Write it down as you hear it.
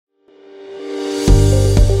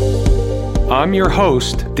I'm your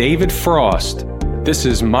host, David Frost. This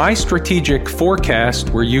is my strategic forecast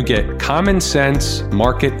where you get common sense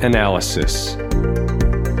market analysis.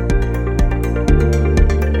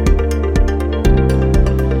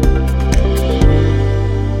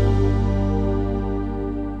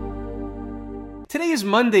 Today is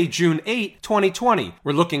Monday, June 8, 2020.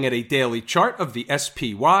 We're looking at a daily chart of the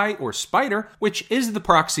SPY or Spider, which is the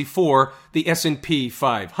proxy for the S&P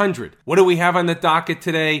 500. What do we have on the docket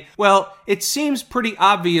today? Well, it seems pretty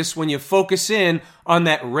obvious when you focus in on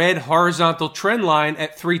that red horizontal trend line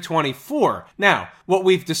at 324. Now, what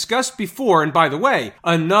we've discussed before, and by the way,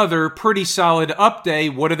 another pretty solid up day.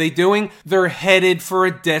 What are they doing? They're headed for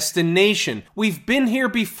a destination. We've been here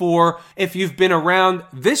before. If you've been around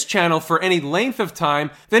this channel for any length of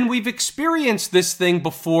time, then we've experienced this thing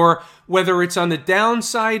before. Whether it's on the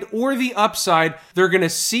downside or the upside, they're going to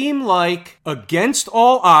seem like against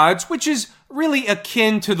all odds, which is really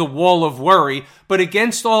akin to the wall of worry, but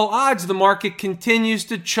against all odds, the market continues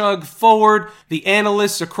to chug forward. The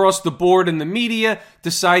analysts across the board in the media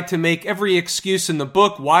decide to make every excuse in the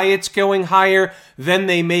book why it's going higher. Then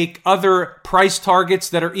they make other price targets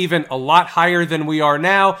that are even a lot higher than we are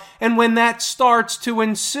now. And when that starts to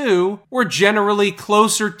ensue, we're generally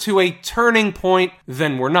closer to a turning point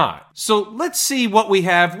than we're not. So let's see what we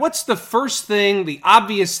have. What's the first thing, the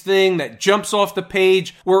obvious thing that jumps off the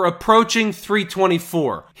page? We're approaching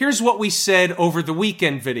 324. Here's what we said over the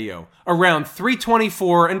weekend video. Around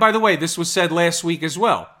 324, and by the way, this was said last week as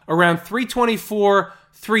well, around 324,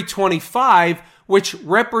 325, which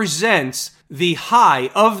represents the high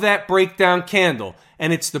of that breakdown candle.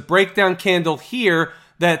 And it's the breakdown candle here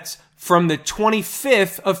that's from the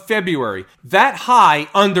 25th of February. That high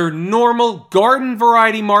under normal garden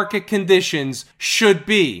variety market conditions should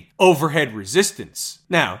be overhead resistance.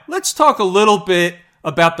 Now, let's talk a little bit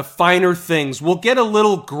about the finer things. We'll get a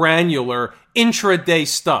little granular intraday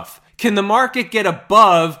stuff. Can the market get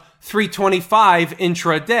above 325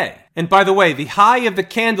 intraday? And by the way, the high of the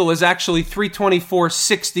candle is actually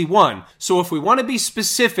 324.61. So if we want to be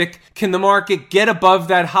specific, can the market get above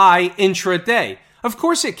that high intraday? Of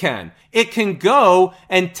course it can. It can go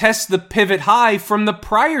and test the pivot high from the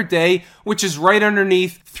prior day, which is right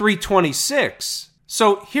underneath 326.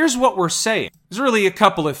 So here's what we're saying. There's really a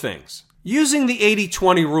couple of things. Using the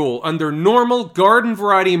 80-20 rule under normal garden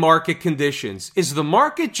variety market conditions, is the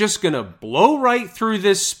market just going to blow right through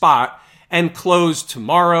this spot and close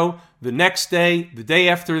tomorrow, the next day, the day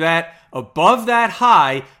after that, above that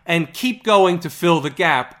high and keep going to fill the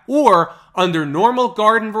gap? Or under normal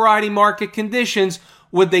garden variety market conditions,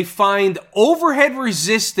 would they find overhead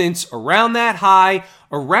resistance around that high,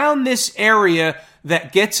 around this area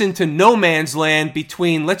that gets into no man's land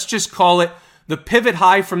between, let's just call it, the pivot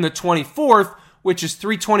high from the 24th, which is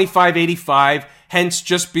 325.85, hence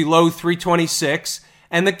just below 326,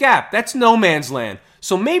 and the gap, that's no man's land.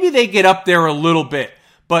 So maybe they get up there a little bit,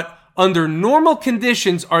 but under normal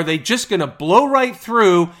conditions, are they just going to blow right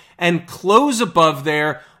through and close above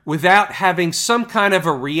there without having some kind of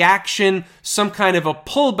a reaction, some kind of a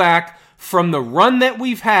pullback from the run that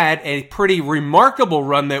we've had, a pretty remarkable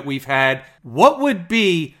run that we've had? What would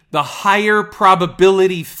be the higher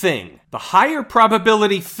probability thing? The higher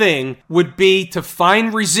probability thing would be to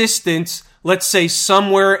find resistance, let's say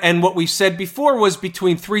somewhere, and what we said before was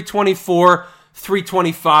between 324,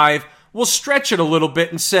 325. We'll stretch it a little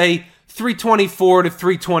bit and say 324 to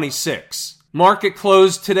 326. Market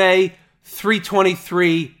closed today,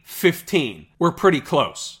 323.15. We're pretty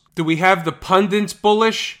close. Do we have the pundits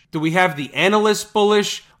bullish? Do we have the analysts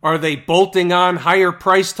bullish? Are they bolting on higher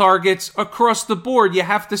price targets? Across the board, you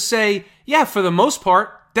have to say, yeah, for the most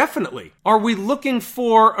part, definitely. Are we looking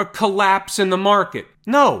for a collapse in the market?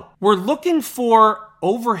 No. We're looking for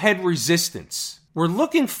overhead resistance. We're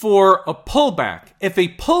looking for a pullback. If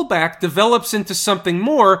a pullback develops into something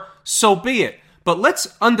more, so be it. But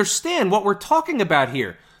let's understand what we're talking about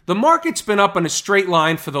here. The market's been up on a straight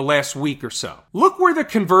line for the last week or so. Look where the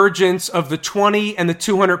convergence of the 20 and the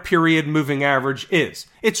 200 period moving average is.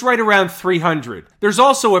 It's right around 300. There's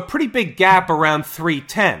also a pretty big gap around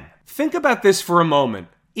 310. Think about this for a moment.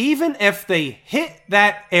 Even if they hit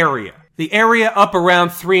that area, the area up around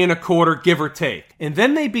 3.25, give or take, and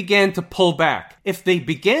then they began to pull back. If they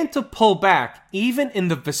began to pull back even in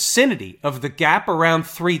the vicinity of the gap around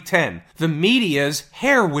 310, the media's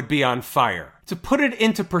hair would be on fire. To put it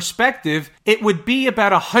into perspective, it would be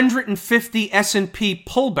about 150 S&P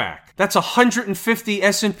pullback. That's 150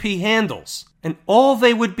 S&P handles. And all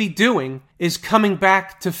they would be doing is coming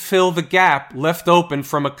back to fill the gap left open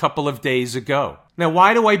from a couple of days ago. Now,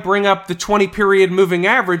 why do I bring up the 20-period moving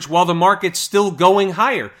average while the market's still going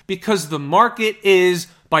higher? Because the market is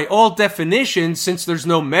by all definitions, since there's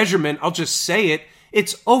no measurement, I'll just say it,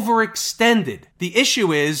 it's overextended. The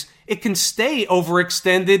issue is it can stay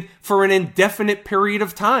overextended for an indefinite period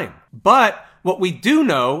of time. But what we do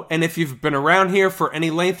know, and if you've been around here for any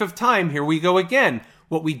length of time, here we go again.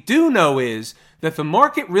 What we do know is that the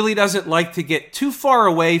market really doesn't like to get too far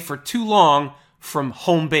away for too long from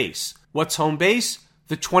home base. What's home base?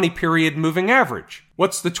 The 20-period moving average.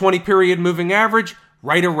 What's the 20-period moving average?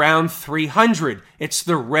 Right around 300. It's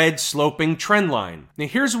the red sloping trend line. Now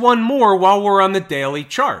here's one more while we're on the daily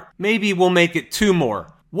chart. Maybe we'll make it two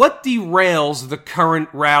more. What derails the current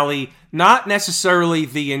rally? Not necessarily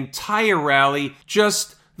the entire rally,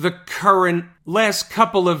 just the current last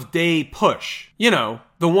couple of day push. You know,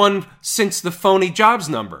 the one since the phony jobs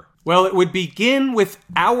number. Well, it would begin with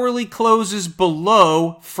hourly closes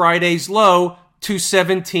below Friday's low,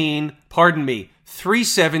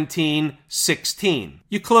 317.16.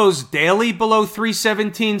 You close daily below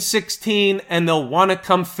 317.16 and they'll want to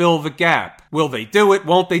come fill the gap. Will they do it?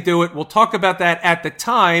 Won't they do it? We'll talk about that at the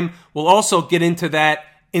time. We'll also get into that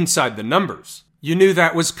inside the numbers. You knew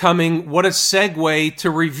that was coming. What a segue to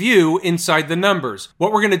review inside the numbers.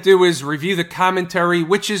 What we're going to do is review the commentary,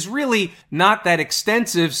 which is really not that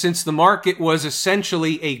extensive since the market was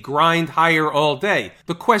essentially a grind higher all day.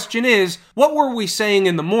 The question is, what were we saying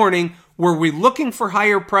in the morning? Were we looking for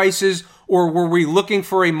higher prices or were we looking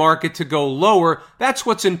for a market to go lower? That's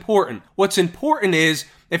what's important. What's important is,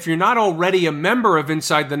 if you're not already a member of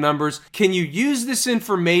Inside the Numbers, can you use this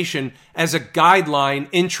information as a guideline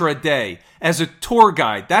intraday, as a tour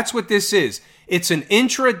guide? That's what this is. It's an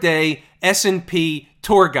intraday S&P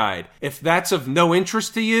tour guide. If that's of no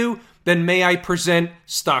interest to you, then may I present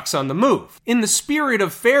Stocks on the Move. In the spirit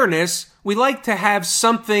of fairness, we like to have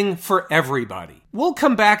something for everybody. We'll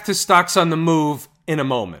come back to Stocks on the Move in a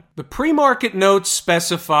moment. The pre-market notes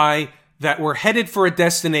specify that we're headed for a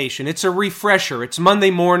destination. It's a refresher. It's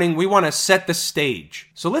Monday morning. We want to set the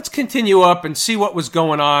stage. So let's continue up and see what was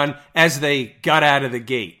going on as they got out of the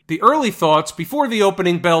gate. The early thoughts before the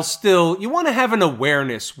opening bell still, you want to have an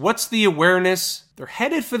awareness. What's the awareness? They're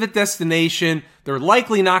headed for the destination. They're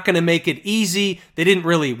likely not going to make it easy. They didn't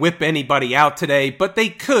really whip anybody out today, but they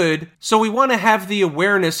could. So we want to have the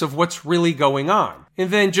awareness of what's really going on.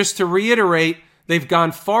 And then just to reiterate, they've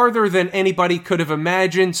gone farther than anybody could have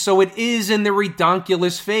imagined, so it is in the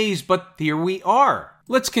redonkulous phase, but here we are.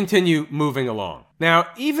 Let's continue moving along. Now,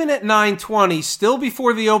 even at 9:20, still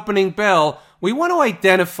before the opening bell, we want to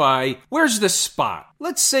identify where's the spot.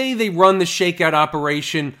 Let's say they run the shakeout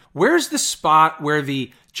operation. Where's the spot where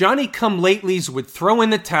the Johnny-come-latelys would throw in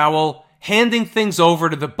the towel, handing things over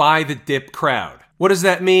to the buy the dip crowd? What does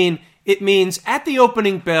that mean? It means at the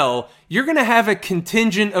opening bell, you're going to have a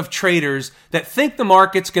contingent of traders that think the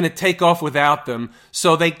market's going to take off without them,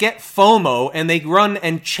 so they get FOMO and they run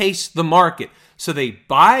and chase the market. So they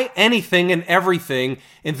buy anything and everything,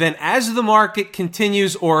 and then as the market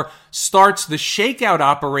continues or starts the shakeout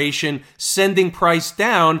operation, sending price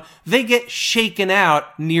down, they get shaken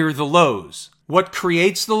out near the lows. What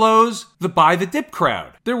creates the lows? The buy the dip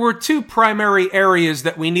crowd. There were two primary areas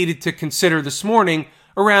that we needed to consider this morning.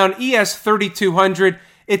 Around ES 3200,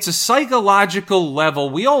 it's a psychological level.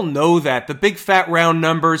 We all know that. The big fat round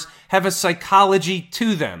numbers have a psychology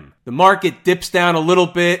to them. The market dips down a little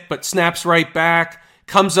bit, but snaps right back,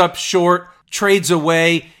 comes up short, trades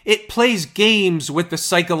away. It plays games with the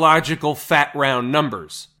psychological fat round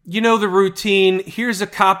numbers. You know the routine. Here's a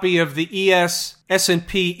copy of the ES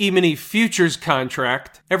S&P E-mini futures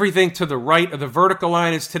contract. Everything to the right of the vertical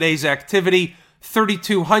line is today's activity.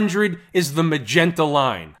 3200 is the magenta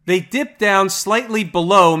line. They dipped down slightly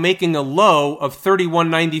below, making a low of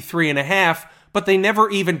 3193.5, but they never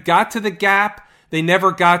even got to the gap. They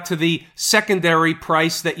never got to the secondary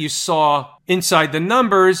price that you saw inside the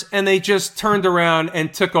numbers, and they just turned around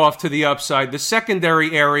and took off to the upside. The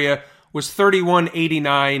secondary area was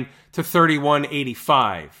 3189 to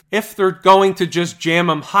 3185. If they're going to just jam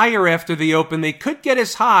them higher after the open, they could get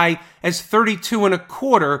as high as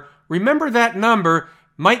 32.25. Remember that number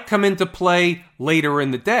might come into play later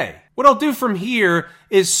in the day. What I'll do from here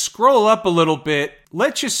is scroll up a little bit,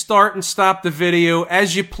 let you start and stop the video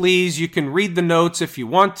as you please. You can read the notes if you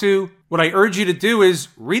want to. What I urge you to do is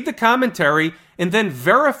read the commentary and then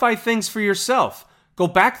verify things for yourself. Go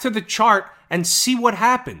back to the chart and see what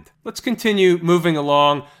happened. Let's continue moving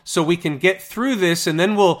along so we can get through this, and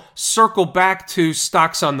then we'll circle back to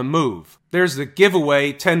Stocks on the Move. There's the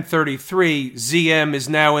giveaway, 1033. ZM is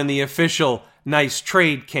now in the official nice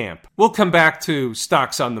trade camp. We'll come back to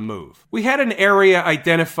Stocks on the Move. We had an area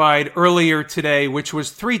identified earlier today, which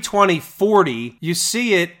was 320.40. You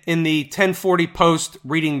see it in the 1040 post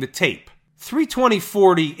reading the tape.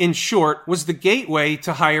 320.40 in short was the gateway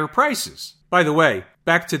to higher prices. By the way,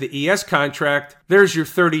 back to the ES contract, there's your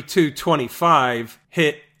 32.25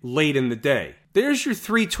 hit late in the day. There's your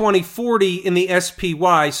 320.40 in the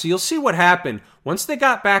SPY, so you'll see what happened. Once they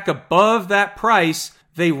got back above that price,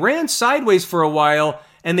 they ran sideways for a while,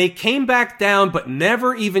 and they came back down, but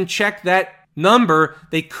never even checked that number.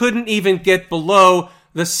 They couldn't even get below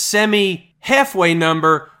the semi-halfway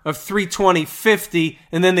number of 320.50,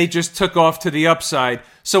 and then they just took off to the upside.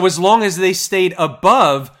 So as long as they stayed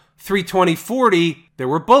above 320.40, they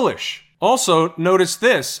were bullish. Also, notice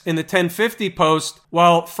this in the 1050 post,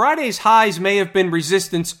 while Friday's highs may have been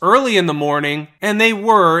resistance early in the morning, and they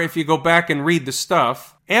were if you go back and read the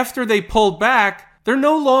stuff, after they pulled back, they're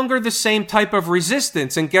no longer the same type of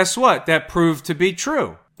resistance, and guess what? That proved to be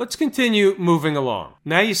true. Let's continue moving along.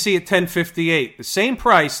 Now you see at 1058, the same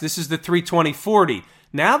price, this is the 320.40.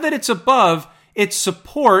 Now that it's above, it's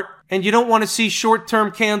support, and you don't want to see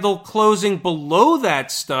short-term candle closing below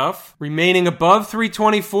that stuff. Remaining above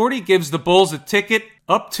 320.40 gives the bulls a ticket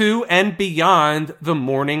up to and beyond the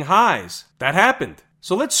morning highs. That happened.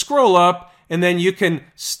 So let's scroll up, and then you can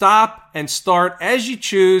stop and start as you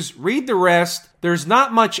choose, read the rest. There's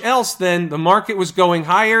not much else then. The market was going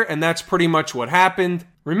higher, and that's pretty much what happened.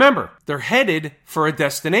 Remember, they're headed for a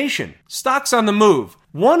destination. Stocks on the move.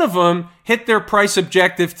 One of them hit their price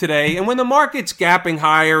objective today, and when the market's gapping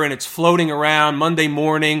higher and it's floating around Monday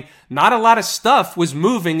morning, not a lot of stuff was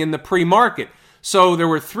moving in the pre-market. So there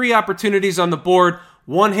were 3 opportunities on the board.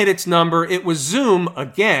 One hit its number. It was Zoom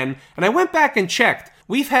again, and I went back and checked.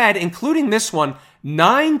 We've had, including this one,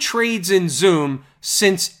 9 trades in Zoom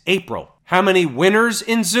since April. How many winners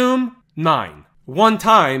in Zoom? 9. One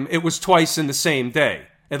time, it was twice in the same day.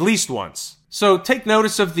 At least once. So take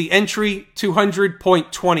notice of the entry,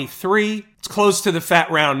 200.23. It's close to the fat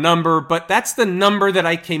round number, but that's the number that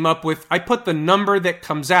I came up with. I put the number that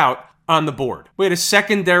comes out on the board. We had a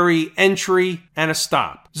secondary entry and a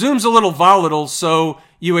stop. Zoom's a little volatile, so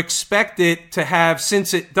you expect it to have,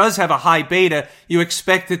 since it does have a high beta, you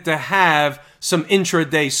expect it to have some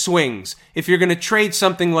intraday swings. If you're going to trade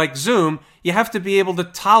something like Zoom, you have to be able to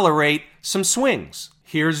tolerate some swings.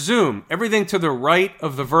 Here's Zoom. Everything to the right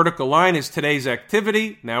of the vertical line is today's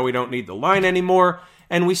activity. Now we don't need the line anymore.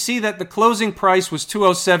 And we see that the closing price was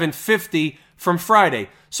 207.50 from Friday.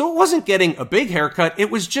 So it wasn't getting a big haircut.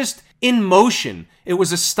 It was just in motion. It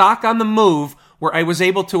was a stock on the move where I was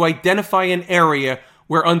able to identify an area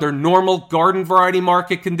where under normal garden variety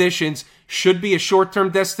market conditions should be a short-term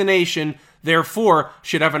destination, therefore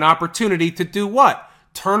should have an opportunity to do what?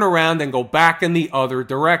 Turn around and go back in the other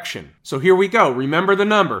direction. So here we go. Remember the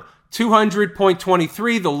number.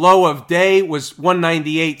 200.23. The low of day was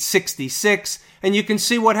 198.66. And you can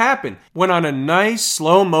see what happened. Went on a nice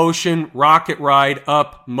slow motion rocket ride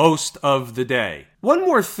up most of the day. One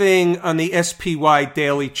more thing on the SPY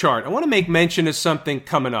daily chart. I want to make mention of something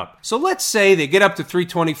coming up. So let's say they get up to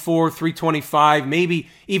 324, 325, maybe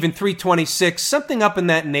even 326, something up in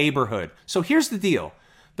that neighborhood. So here's the deal.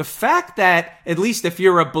 The fact that, at least if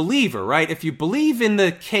you're a believer, right? If you believe in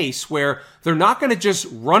the case where they're not going to just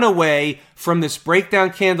run away from this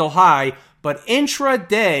breakdown candle high, but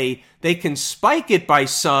intraday, they can spike it by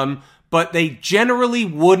some, but they generally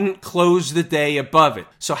wouldn't close the day above it.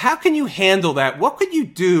 So how can you handle that? What could you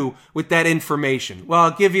do with that information? Well,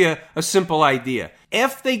 I'll give you a simple idea.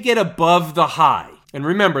 If they get above the high, and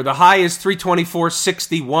remember, the high is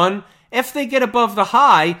 324.61. If they get above the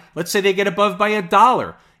high, let's say they get above by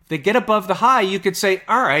 $1. If they get above the high, you could say,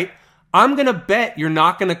 all right, I'm going to bet you're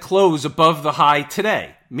not going to close above the high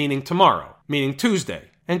today, meaning tomorrow, meaning Tuesday.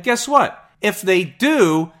 And guess what? If they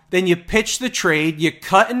do, then you pitch the trade, you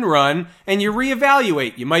cut and run, and you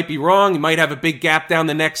reevaluate. You might be wrong, you might have a big gap down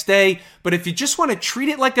the next day, but if you just want to treat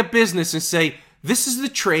it like a business and say, this is the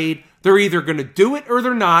trade, they're either going to do it or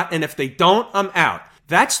they're not, and if they don't, I'm out.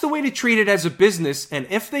 That's the way to treat it as a business, and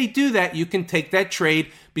if they do that, you can take that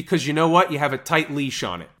trade because you know what? You have a tight leash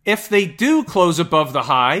on it. If they do close above the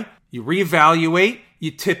high, you reevaluate,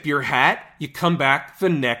 you tip your hat, you come back the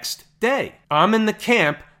next day. I'm in the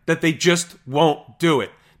camp that they just won't do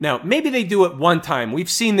it. Now, maybe they do it one time. We've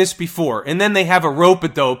seen this before, and then they have a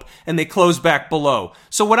rope-a-dope and they close back below.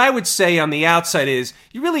 So what I would say on the outside is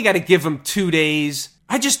you really got to give them 2 days.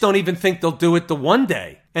 I just don't even think they'll do it the one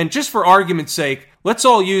day. And just for argument's sake, let's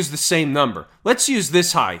all use the same number. Let's use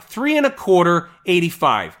this high,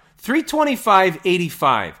 3.2585,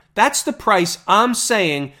 325.85. That's the price I'm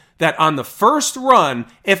saying that on the first run,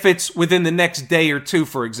 if it's within the next day or two,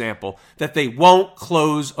 for example, that they won't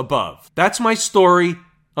close above. That's my story.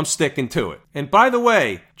 I'm sticking to it. And by the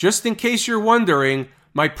way, just in case you're wondering,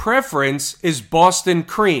 my preference is Boston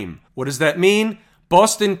Cream. What does that mean?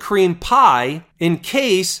 Boston cream pie in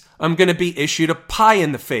case I'm going to be issued a pie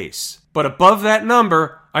in the face. But above that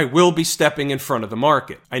number, I will be stepping in front of the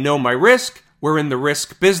market. I know my risk. We're in the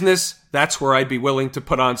risk business. That's where I'd be willing to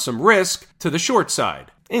put on some risk to the short side.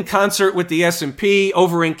 In concert with the S&P,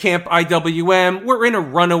 over in Camp IWM, we're in a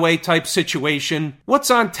runaway type situation. What's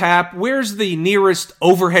on tap? Where's the nearest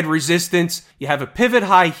overhead resistance? You have a pivot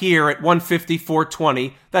high here at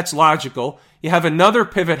 154.20. That's logical. You have another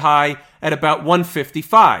pivot high at about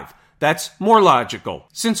 155. That's more logical.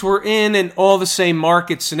 Since we're in an all the same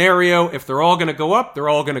market scenario, if they're all going to go up, they're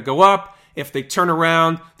all going to go up. If they turn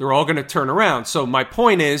around, they're all going to turn around. So my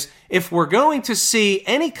point is, if we're going to see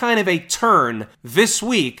any kind of a turn this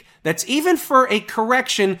week, that's even for a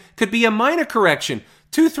correction, could be a minor correction,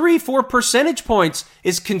 2, 3, 4 percentage points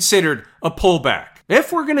is considered a pullback.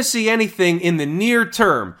 If we're going to see anything in the near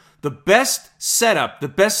term, the best setup, the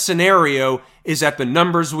best scenario is at the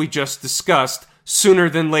numbers we just discussed sooner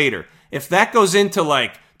than later. If that goes into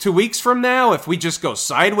like 2 weeks from now, if we just go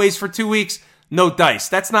sideways for 2 weeks, no dice.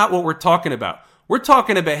 That's not what we're talking about. We're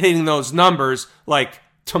talking about hitting those numbers like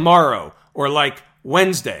tomorrow or like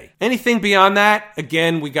Wednesday. Anything beyond that,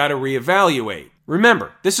 again, we got to reevaluate.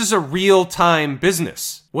 Remember, this is a real-time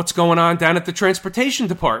business. What's going on down at the transportation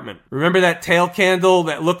department? Remember that tail candle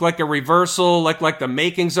that looked like a reversal, like the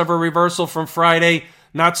makings of a reversal from Friday?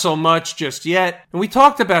 Not so much just yet. And we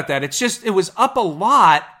talked about that. It was up a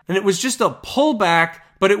lot, and it was just a pullback,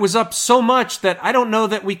 but it was up so much that I don't know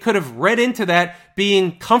that we could have read into that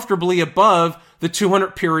being comfortably above the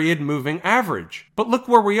 200 period moving average. But look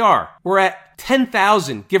where we are. We're at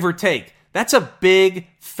 10,000, give or take. That's a big,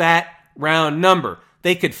 fat, round number.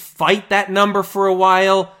 They could fight that number for a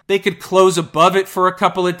while. They could close above it for a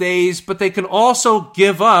couple of days, but they can also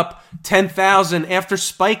give up 10,000 after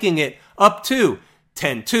spiking it up to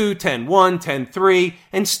 10.2, 10.1, 10.3,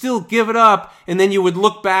 and still give it up. And then you would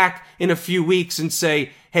look back in a few weeks and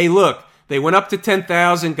say, hey, look, they went up to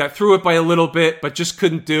 10,000, got through it by a little bit, but just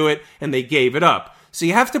couldn't do it, and they gave it up. So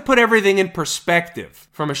you have to put everything in perspective.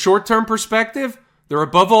 From a short-term perspective, they're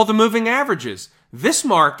above all the moving averages. This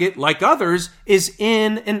market, like others, is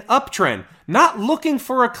in an uptrend, not looking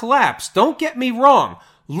for a collapse. Don't get me wrong.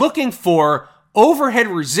 Looking for overhead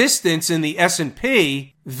resistance in the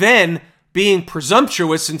S&P, then being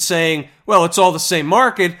presumptuous and saying, well, it's all the same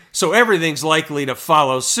market, so everything's likely to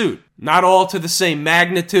follow suit. Not all to the same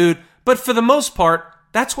magnitude, but for the most part,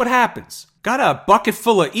 that's what happens. Got a bucket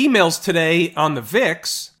full of emails today on the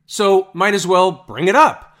VIX, so might as well bring it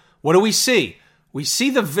up. What do we see? We see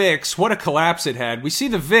the VIX, what a collapse it had. We see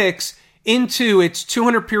the VIX into its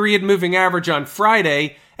 200 period moving average on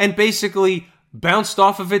Friday and basically bounced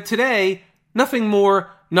off of it today. Nothing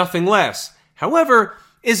more, nothing less. However,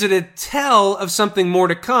 is it a tell of something more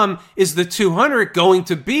to come? Is the 200 going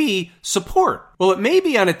to be support? Well, it may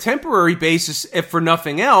be on a temporary basis if for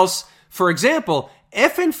nothing else. For example,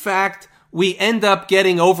 if in fact we end up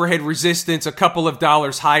getting overhead resistance a couple of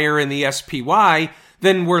dollars higher in the SPY,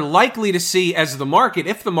 then we're likely to see if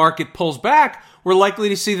the market pulls back, we're likely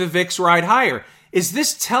to see the VIX ride higher. Is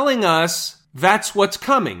this telling us that's what's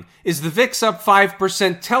coming? Is the VIX up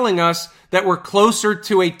 5% telling us that we're closer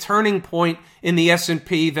to a turning point in the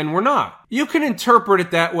S&P than we're not? You can interpret it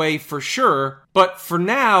that way for sure, but for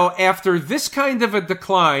now, after this kind of a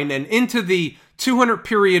decline and into the 200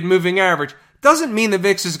 period moving average, doesn't mean the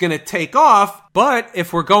VIX is going to take off, but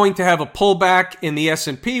if we're going to have a pullback in the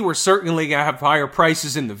S&P, we're certainly going to have higher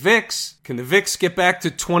prices in the VIX. Can the VIX get back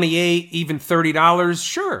to $28, even $30?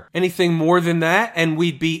 Sure. Anything more than that, and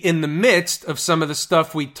we'd be in the midst of some of the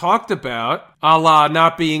stuff we talked about, a la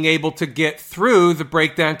not being able to get through the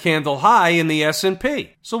breakdown candle high in the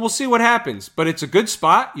S&P. So we'll see what happens, but it's a good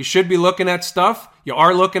spot. You should be looking at stuff. You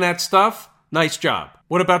are looking at stuff. Nice job.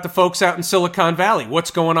 What about the folks out in Silicon Valley?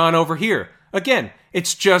 What's going on over here? Again,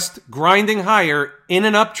 it's just grinding higher in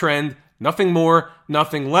an uptrend, nothing more,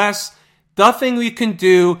 nothing less. Nothing we can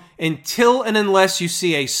do until and unless you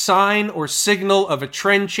see a sign or signal of a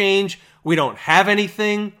trend change. We don't have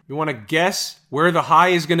anything. You want to guess where the high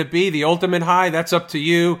is going to be, the ultimate high? That's up to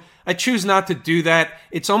you. I choose not to do that.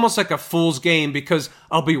 It's almost like a fool's game because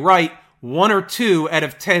I'll be right 1 or 2 out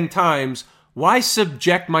of 10 times. Why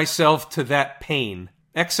subject myself to that pain?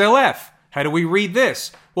 XLF. How do we read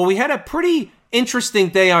this? Well, we had a pretty interesting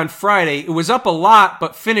day on Friday. It was up a lot,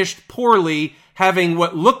 but finished poorly, having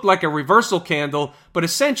what looked like a reversal candle, but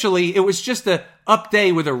essentially it was just a up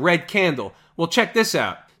day with a red candle. Well, check this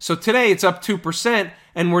out. So today it's up 2%,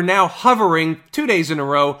 and we're now hovering 2 days in a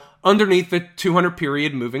row underneath the 200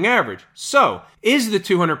 period moving average. So, is the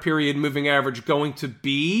 200 period moving average going to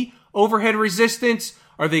be overhead resistance?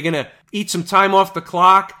 Are they going to eat some time off the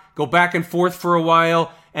clock, go back and forth for a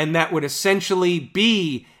while, and that would essentially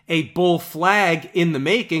be a bull flag in the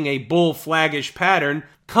making, a bull flaggish pattern,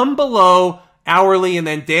 come below hourly and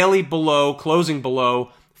then daily below, closing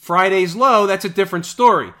below Friday's low, that's a different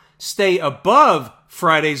story. Stay above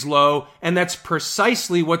Friday's low, and that's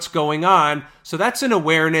precisely what's going on. So that's an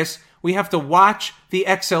awareness. We have to watch the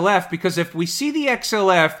XLF, because if we see the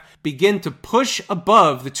XLF begin to push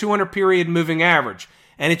above the 200-period moving average,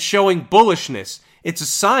 and it's showing bullishness, it's a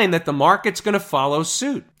sign that the market's going to follow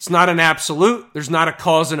suit. It's not an absolute. There's not a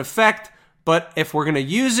cause and effect. But if we're going to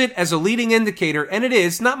use it as a leading indicator, and it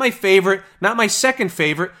is, not my favorite, not my second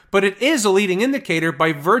favorite, but it is a leading indicator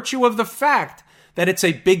by virtue of the fact that it's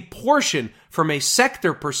a big portion from a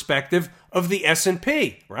sector perspective of the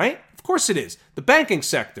S&P, right? Of course it is. The banking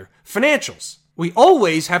sector, financials. We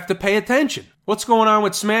always have to pay attention. What's going on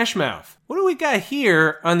with Smashmouth? What do we got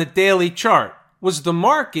here on the daily chart? Was the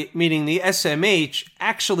market, meaning the SMH,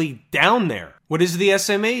 actually down there? What is the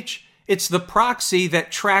SMH? It's the proxy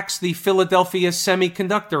that tracks the Philadelphia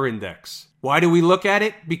Semiconductor Index. Why do we look at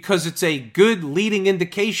it? Because it's a good leading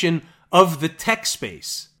indication of the tech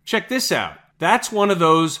space. Check this out. That's one of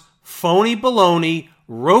those phony baloney,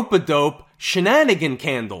 rope-a-dope shenanigan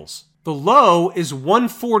candles. The low is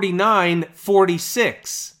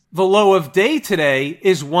 149.46. The low of day today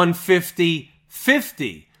is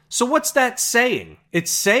 150.50. So what's that saying?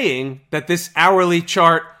 It's saying that this hourly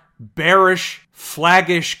chart bearish,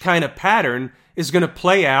 flaggish kind of pattern is going to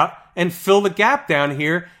play out and fill the gap down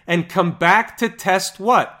here and come back to test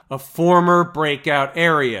what? A former breakout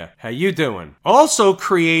area. How you doing? Also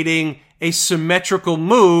creating a symmetrical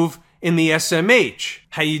move in the SMH.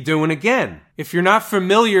 How you doing again? If you're not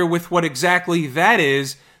familiar with what exactly that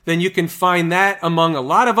is, then you can find that among a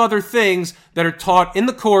lot of other things that are taught in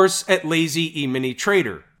the course at Lazy E-mini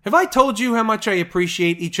Trader. Have I told you how much I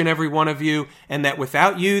appreciate each and every one of you, and that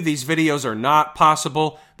without you, these videos are not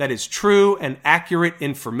possible? That is true and accurate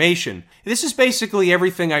information. This is basically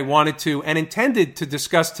everything I wanted to and intended to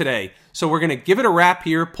discuss today. So we're going to give it a wrap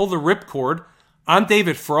here, pull the ripcord. I'm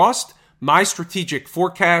David Frost, My Strategic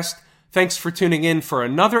Forecast. Thanks for tuning in for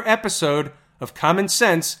another episode of Common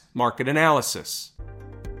Sense Market Analysis.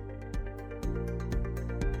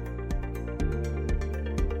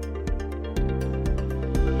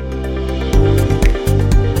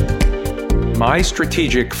 My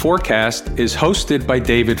Strategic Forecast is hosted by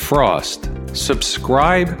David Frost.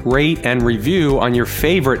 Subscribe, rate, and review on your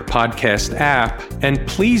favorite podcast app, and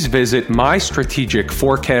please visit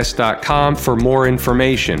mystrategicforecast.com for more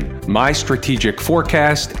information. My Strategic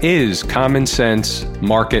Forecast is common sense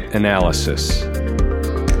market analysis.